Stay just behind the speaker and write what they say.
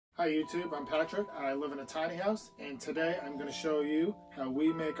Hi YouTube, I'm Patrick. I live in a tiny house, and today I'm going to show you how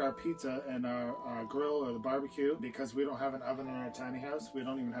we make our pizza and our grill or the barbecue. Because we don't have an oven in our tiny house, we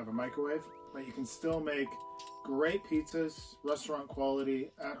don't even have a microwave, but you can still make great pizzas, restaurant quality,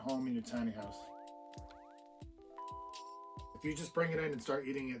 at home in your tiny house. If you just bring it in and start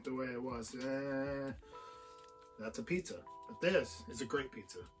eating it the way it was, that's a pizza. But this is a great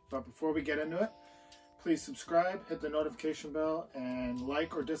pizza. But before we get into it, please subscribe, hit the notification bell, and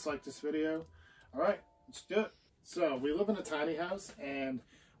like or dislike this video. All right, let's do it. So we live in a tiny house, and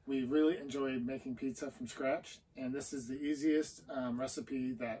we really enjoy making pizza from scratch. And this is the easiest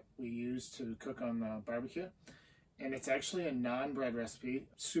recipe that we use to cook on barbecue. And it's actually a non-bread recipe,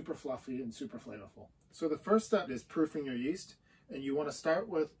 super fluffy and super flavorful. So the first step is proofing your yeast. And you want to start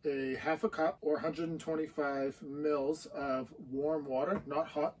with a half a cup or 125 mils of warm water, not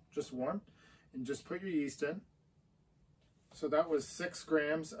hot, just warm. And just put your yeast in. So that was 6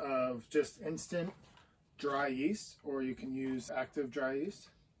 grams of just instant dry yeast, or you can use active dry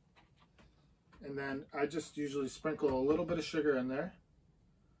yeast. And then I just usually sprinkle a little bit of sugar in there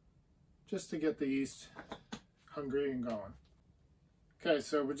just to get the yeast hungry and going. Okay,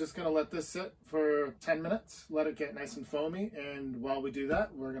 so we're just gonna let this sit for 10 minutes, let it get nice and foamy, and while we do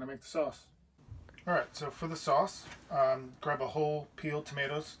that, we're gonna make the sauce. All right, so for the sauce, grab a whole peeled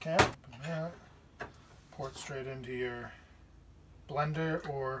tomatoes can, pour it straight into your blender,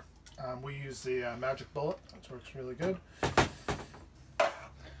 or we use the Magic Bullet, that works really good. And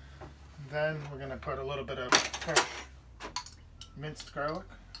then we're gonna put a little bit of fresh minced garlic,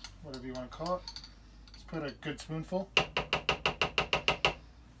 whatever you want to call it. Let's put a good spoonful.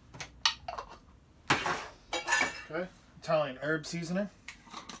 Okay, Italian herb seasoning.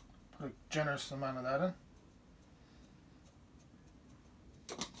 Put a generous amount of that in.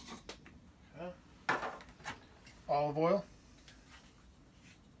 Okay. Olive oil.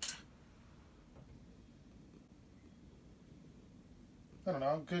 I don't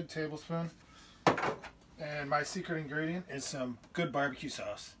know, good tablespoon. And my secret ingredient is some good barbecue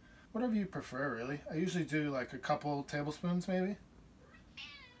sauce. Whatever you prefer, really. I usually do like a couple tablespoons maybe.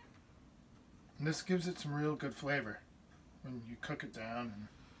 And this gives it some real good flavor when you cook it down. And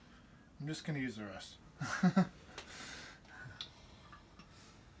I'm just going to use the rest.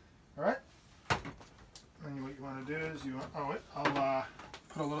 Alright. And what you want to do is I'll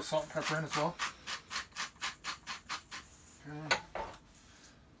put a little salt and pepper in as well. Okay.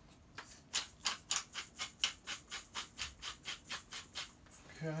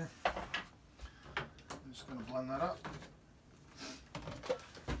 Okay. I'm just going to blend that up.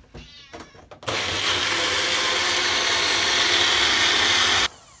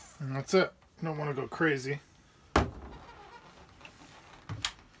 And that's it. You don't want to go crazy.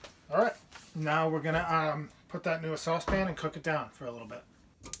 Alright, now we're going to put that into a saucepan and cook it down for a little bit.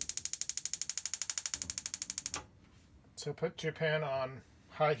 So put your pan on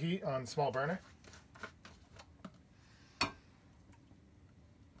high heat on small burner. Pour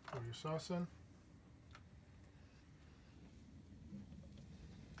your sauce in.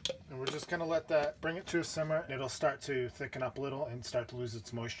 And we're just going to let that, bring it to a simmer. It'll start to thicken up a little and start to lose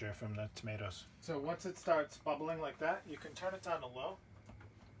its moisture from the tomatoes. So once it starts bubbling like that, you can turn it down to low.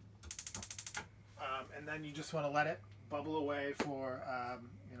 And then you just want to let it bubble away for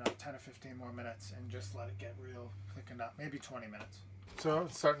 10 or 15 more minutes and just let it get real thickened up, maybe 20 minutes. So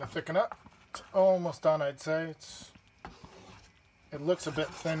it's starting to thicken up. It's almost done, I'd say. It looks a bit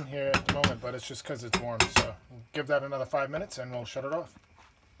thin here at the moment, but it's just because it's warm. So we'll give that another 5 minutes and we'll shut it off.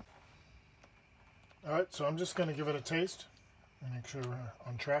 Alright, so I'm just going to give it a taste and make sure we're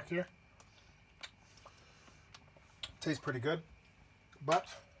on track here. Tastes pretty good, but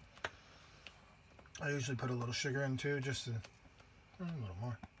I usually put a little sugar in too, just a little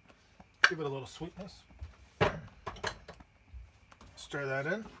more. Give it a little sweetness. Stir that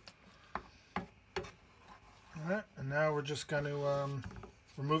in. Alright, and now we're just going to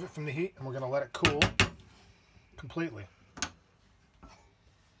remove it from the heat, and we're going to let it cool completely.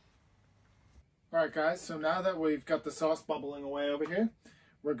 Alright guys, so now that we've got the sauce bubbling away over here,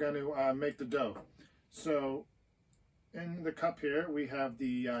 we're going to make the dough. So in the cup here we have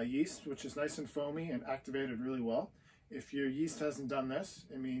the yeast, which is nice and foamy and activated really well. If your yeast hasn't done this,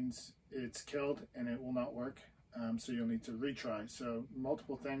 it means it's killed and it will not work. So you'll need to retry. So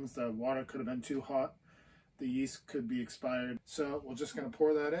multiple things, the water could have been too hot, the yeast could be expired. So we're just going to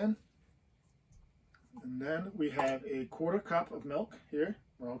pour that in. And then we have a 1/4 cup of milk here.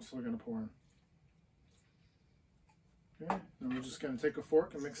 We're also going to pour in. Okay, and we're just going to take a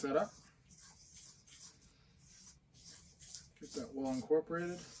fork and mix that up. Get that well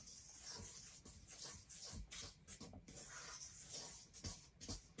incorporated.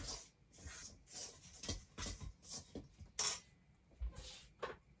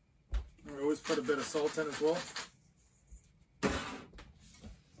 put a bit of salt in as well.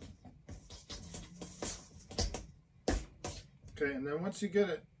 Okay, and then once you get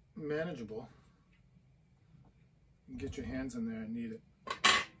it manageable, you can get your hands in there and knead it.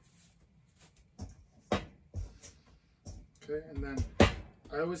 Okay, and then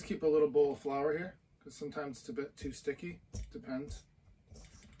I always keep a little bowl of flour here because sometimes it's a bit too sticky. Depends.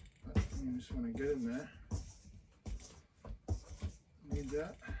 But you just want to get in there. Need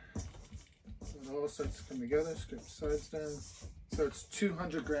that. So it all starts to come together. Scrape the sides down. So it's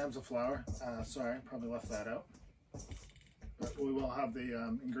 200 grams of flour. Sorry, probably left that out. But we will have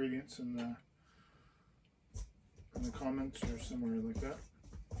the ingredients in the comments or somewhere like that.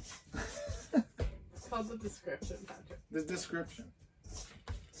 It's called the description, Patrick. The description.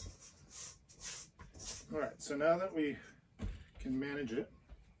 Alright, so now that we can manage it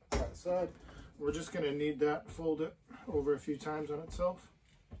that side, we're just going to knead that, fold it over a few times on itself.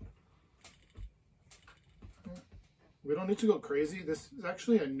 We don't need to go crazy. This is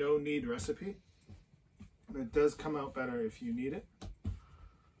actually a no knead recipe. It does come out better if you knead it.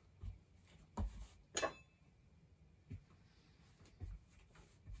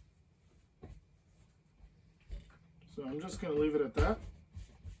 So I'm just going to leave it at that.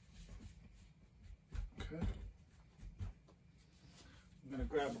 Okay. I'm going to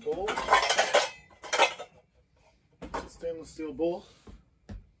grab a bowl. Stainless steel bowl.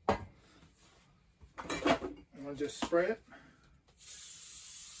 And I'll just spray it.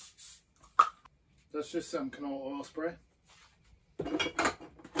 That's just some canola oil spray.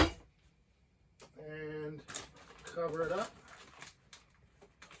 And cover it up.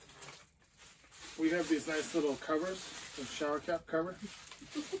 We have these nice little covers, the shower cap cover.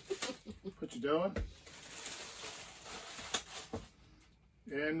 Put your dough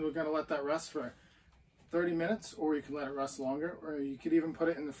in. And we're going to let that rest for 30 minutes, or you can let it rest longer, or you could even put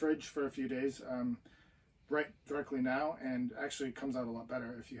it in the fridge for a few days directly now, and actually it comes out a lot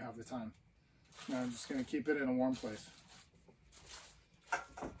better if you have the time. Now I'm just going to keep it in a warm place.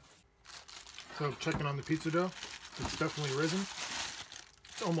 So checking on the pizza dough, it's definitely risen.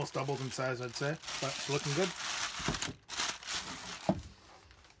 It's almost doubled in size, I'd say, but it's looking good.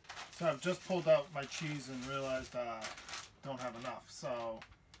 So I've just pulled out my cheese and realized I don't have enough, so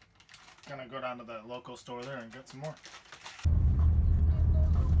I'm going to go down to the local store there and get some more.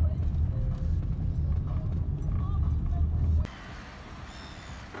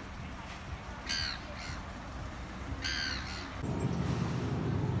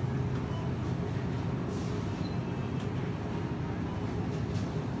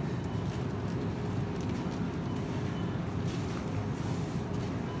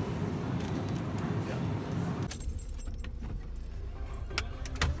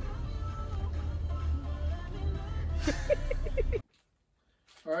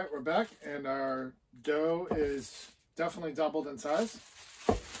 All right, we're back, and our dough is definitely doubled in size.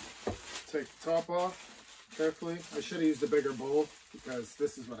 Take the top off carefully. I should have used a bigger bowl because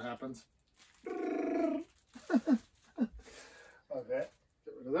this is what happens. Okay, get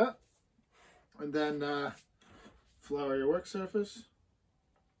rid of that. And then flour your work surface.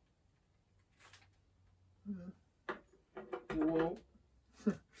 Whoa.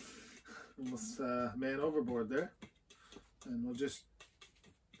 Almost man overboard there. And we'll just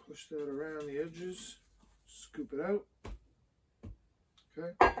push that around the edges, scoop it out.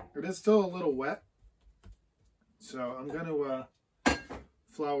 Okay, it is still a little wet, so I'm going to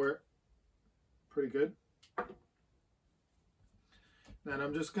flour it pretty good. And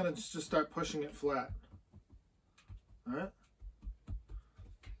I'm just going to just start pushing it flat. All right.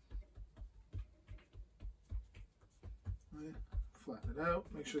 Flatten it out,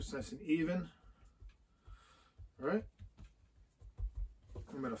 make sure it's nice and even. All right.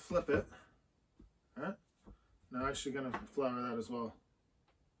 I'm going to flip it. All right. Now I'm actually going to flour that as well.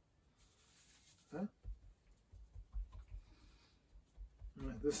 Okay. All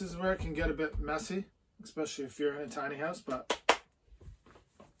right. This is where it can get a bit messy, especially if you're in a tiny house, but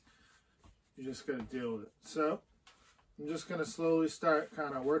you just got to deal with it. So I'm just going to slowly start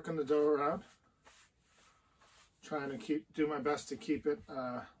kind of working the dough around, trying to do my best to keep it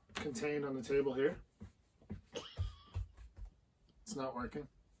contained on the table here. It's not working.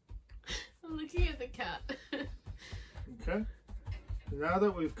 I'm looking at the cat. Okay. Now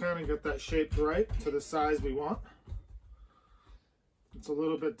that we've kind of got that shaped right to the size we want, it's a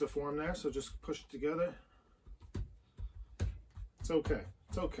little bit deformed there, so just push it together. It's okay.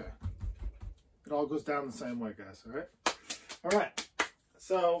 It's okay. It all goes down the same way, guys. All right. All right.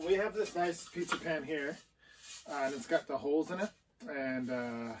 So we have this nice pizza pan here, and it's got the holes in it, and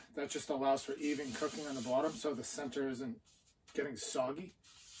that just allows for even cooking on the bottom, so the center isn't getting soggy.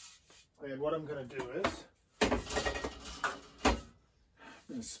 And what I'm going to do is I'm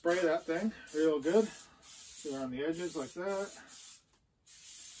going to spray that thing real good around the edges like that.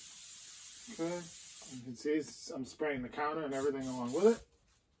 Okay, you can see I'm spraying the counter and everything along with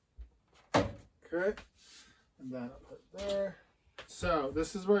it. Okay, and then I'll put it there. So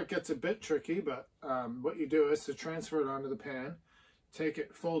this is where it gets a bit tricky, but what you do is to transfer it onto the pan, take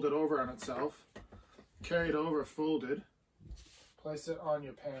it, fold it over on itself, carry it over folded, place it on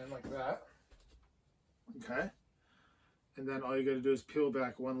your pan like that. Okay, and then all you got to do is peel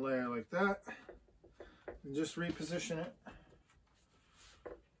back one layer like that and just reposition it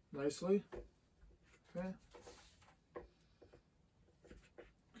nicely. Okay.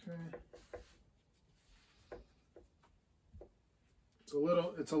 Okay.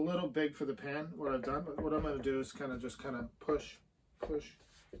 It's a little big for the pan, what I've done, but what I'm going to do is kind of push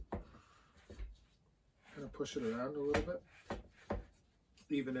it around a little bit,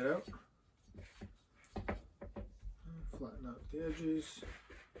 even it out, flatten out the edges.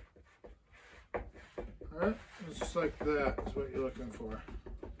 Alright, it's just like that is what you're looking for.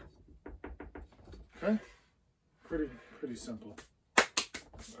 Okay, pretty simple.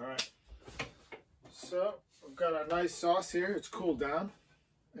 Alright, so I've got a nice sauce here. It's cooled down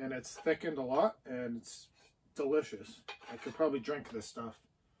and it's thickened a lot and it's delicious. I could probably drink this stuff.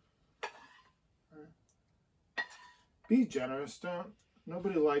 Be generous.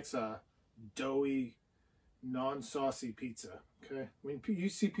 Nobody likes a doughy, non-saucy pizza. Okay, when you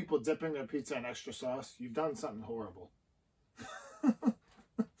see people dipping their pizza in extra sauce, you've done something horrible.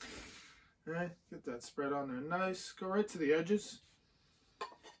 Alright, get that spread on there nice. Go right to the edges.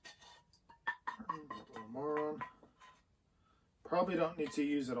 A little more on. Probably don't need to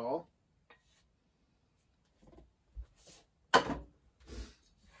use it all. Alright,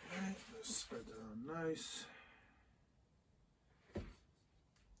 spread that on nice.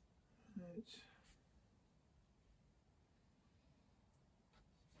 Right.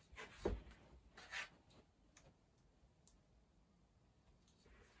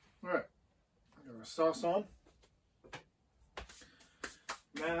 Alright, got our sauce on.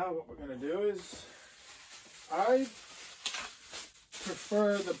 Now what we're going to do is, I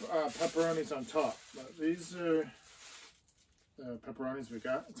prefer the pepperonis on top, but these are the pepperonis we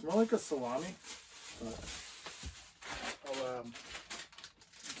got. It's more like a salami, but I'll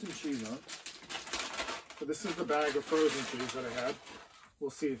put some cheese on it. But this is the bag of frozen cheese that I had.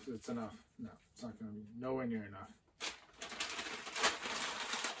 We'll see if it's enough. No, it's not going to be nowhere near enough.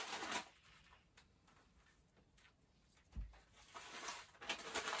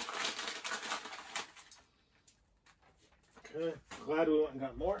 Okay, glad we went and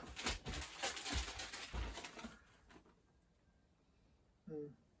got more.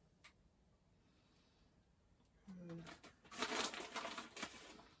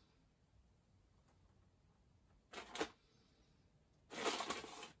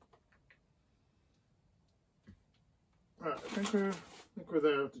 All right, I think we're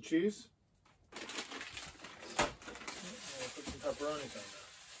there with the cheese. I'll put some pepperonis on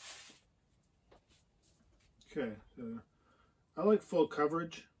there. Okay, so I like full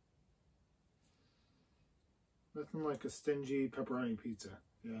coverage. Nothing like a stingy pepperoni pizza,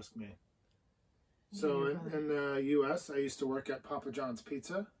 if you ask me. So in the US, I used to work at Papa John's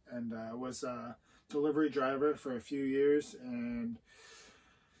Pizza, and I was a delivery driver for a few years, and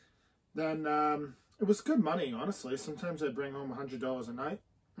then it was good money, honestly. Sometimes I'd bring home $100 a night,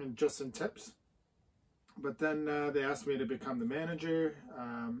 and just in tips. But then they asked me to become the manager,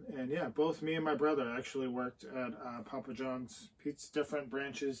 and yeah, both me and my brother actually worked at Papa John's Pizza, different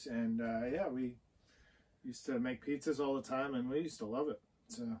branches, and yeah, we used to make pizzas all the time, and we used to love it.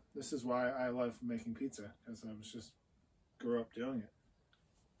 So this is why I love making pizza, because I was just grew up doing it.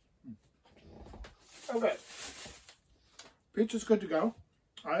 Okay, pizza's good to go.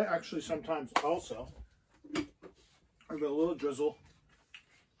 I actually sometimes also give it a little drizzle.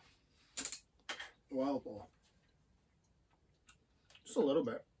 Wild ball. Just a little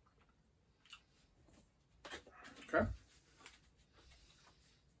bit. Okay.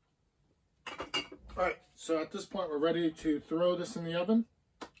 Alright, so at this point we're ready to throw this in the oven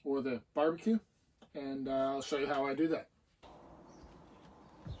or the barbecue, and I'll show you how I do that.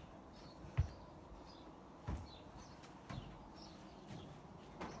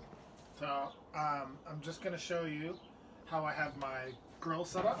 So I'm just going to show you how I have my grill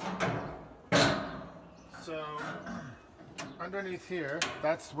set up. So underneath here,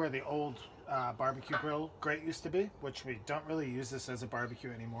 that's where the old barbecue grill grate used to be, which we don't really use this as a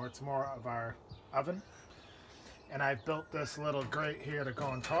barbecue anymore. It's more of our oven. And I've built this little grate here to go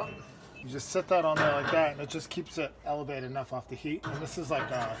on top. You just set that on there like that, and it just keeps it elevated enough off the heat. And this is like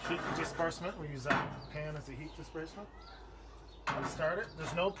a heat disbursement. We use that pan as a heat disbursement. We start it.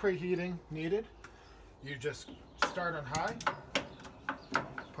 There's no preheating needed. You just start on high.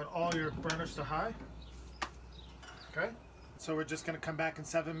 Put all your burners to high. Okay. So we're just going to come back in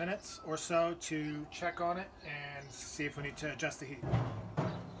 7 minutes or so to check on it and see if we need to adjust the heat.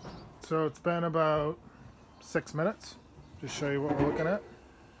 So it's been about 6 minutes. Just show you what we're looking at.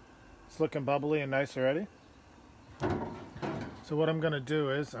 It's looking bubbly and nice already. So what I'm going to do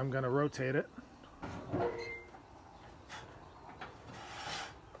is I'm going to rotate it.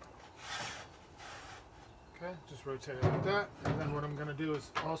 Okay, just rotate it like that. And then what I'm going to do is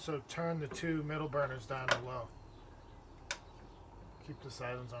also turn the 2 middle burners down to low. Keep the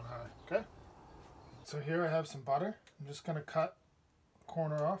side ones on high. Okay? So here I have some butter. I'm just going to cut a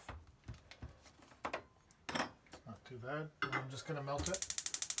corner off. It's not too bad. And I'm just going to melt it.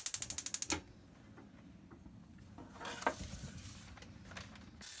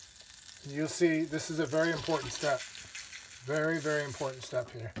 You'll see this is a very important step. Very, very important step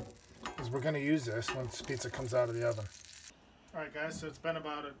here. Because we're going to use this once pizza comes out of the oven. Alright guys, so it's been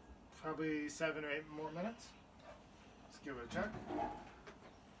about probably 7 or 8 more minutes. Let's give it a check.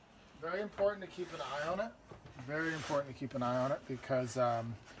 Very important to keep an eye on it. Very important to keep an eye on it because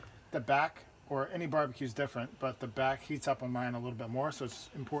the back, or any barbecue is different, but the back heats up on mine a little bit more, so it's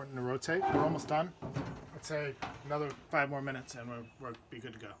important to rotate. We're almost done. I'd say another 5 more minutes and we'll be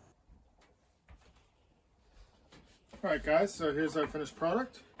good to go. Alright guys, so here's our finished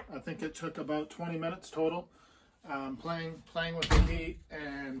product. I think it took about 20 minutes total. Playing with the heat,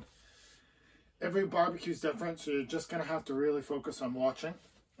 and every barbecue is different, so you're just going to have to really focus on watching.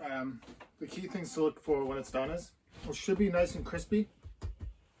 The key things to look for when it's done is it should be nice and crispy.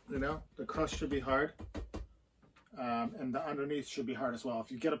 You know, the crust should be hard, and the underneath should be hard as well. If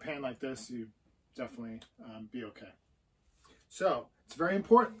you get a pan like this, you definitely be okay. So it's very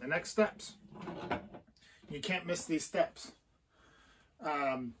important. The next steps. You can't miss these steps.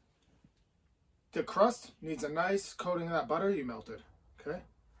 The crust needs a nice coating of that butter you melted. Okay,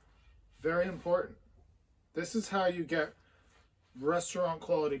 very important. This is how you get restaurant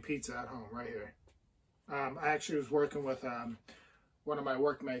quality pizza at home, right here. I actually was working with one of my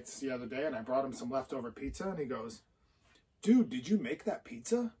workmates the other day, and I brought him some leftover pizza, and he goes, "Dude, did you make that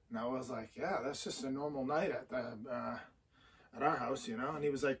pizza?" And I was like, "Yeah, that's just a normal night at our house, you know." And he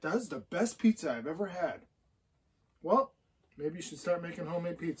was like, "That's the best pizza I've ever had." Well, maybe you should start making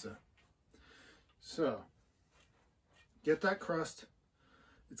homemade pizza. So, get that crust.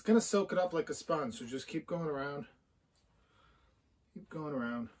 It's going to soak it up like a sponge, so just keep going around. Keep going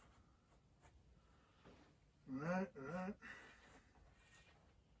around. Alright, alright.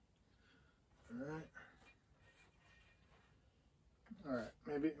 Alright.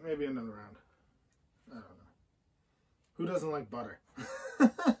 Alright, maybe another round. I don't know. Who doesn't like butter?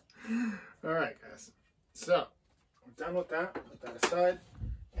 Alright, guys. So, we're done with that. Put that aside.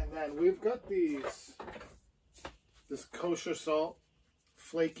 And then we've got this kosher salt,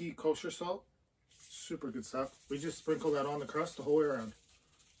 flaky kosher salt. Super good stuff. We just sprinkle that on the crust the whole way around.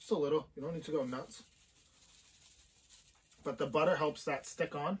 Just a little. You don't need to go nuts. But the butter helps that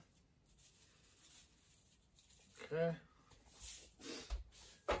stick on. Okay.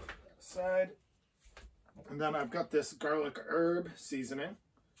 Aside. And then I've got this garlic herb seasoning.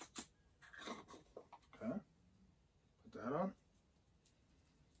 Okay. Put that on.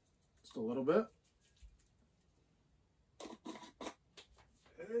 Just a little bit.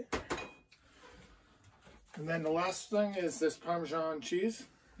 Okay. And then the last thing is this Parmesan cheese.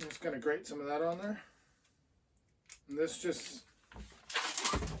 I'm just going to grate some of that on there. And this just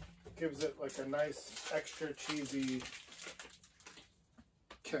gives it like a nice extra cheesy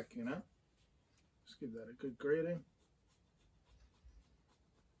kick, you know? Just give that a good grating.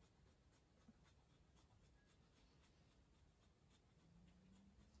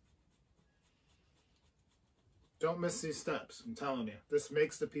 Don't miss these steps, I'm telling you. This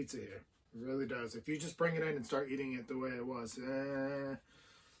makes the pizza here. It really does. If you just bring it in and start eating it the way it was,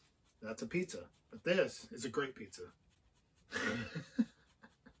 that's a pizza. But this is a great pizza.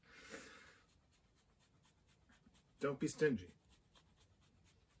 Don't be stingy.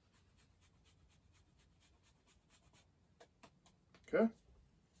 Okay?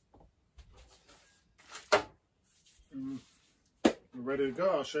 We're ready to go.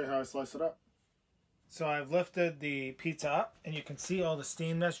 I'll show you how I slice it up. So I've lifted the pizza up, and you can see all the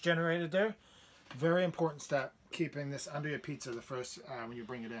steam that's generated there. Very important step, keeping this under your pizza the first when you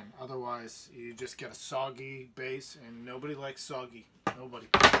bring it in. Otherwise, you just get a soggy base, and nobody likes soggy. Nobody.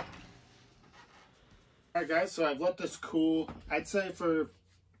 Alright guys, so I've let this cool, I'd say for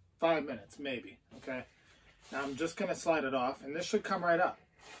 5 minutes, maybe, okay? Now I'm just gonna slide it off, and this should come right up.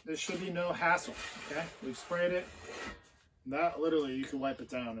 There should be no hassle, okay? We've sprayed it. That, literally, you can wipe it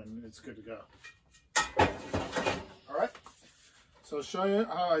down and it's good to go. All right, so I'll show you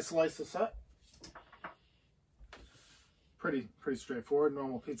how I slice this up. Pretty straightforward,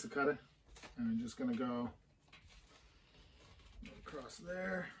 normal pizza cutter. And I'm just gonna go across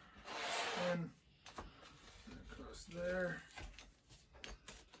there, and across there,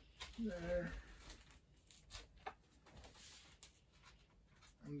 there,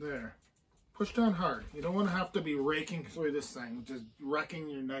 and there. Push down hard. You don't want to have to be raking through this thing, just wrecking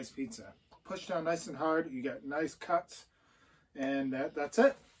your nice pizza. Push down nice and hard. You get nice cuts, and that's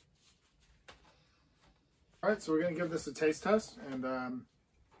it. All right, so we're gonna give this a taste test and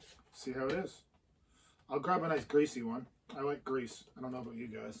see how it is. I'll grab a nice greasy one. I like grease. I don't know about you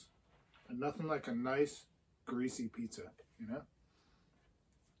guys, but nothing like a nice greasy pizza, you know?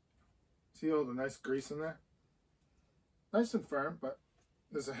 See all the nice grease in there? Nice and firm, but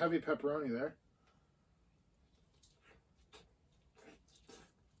there's a heavy pepperoni there.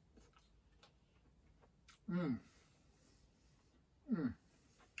 Mmm. Mmm.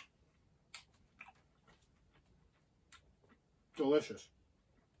 Delicious.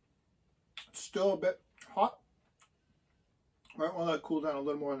 It's still a bit hot. Might want that cool down a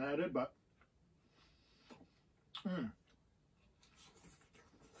little more than I did, but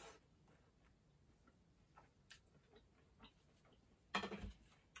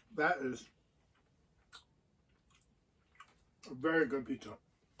that is a very good pizza.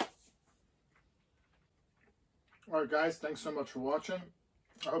 Alright guys, thanks so much for watching.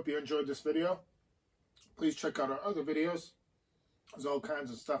 I hope you enjoyed this video. Please check out our other videos. There's all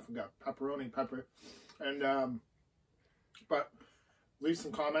kinds of stuff. We got pepperoni, pepper, and but leave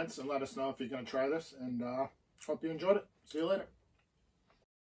some comments and let us know if you're going to try this, and hope you enjoyed it. See you later.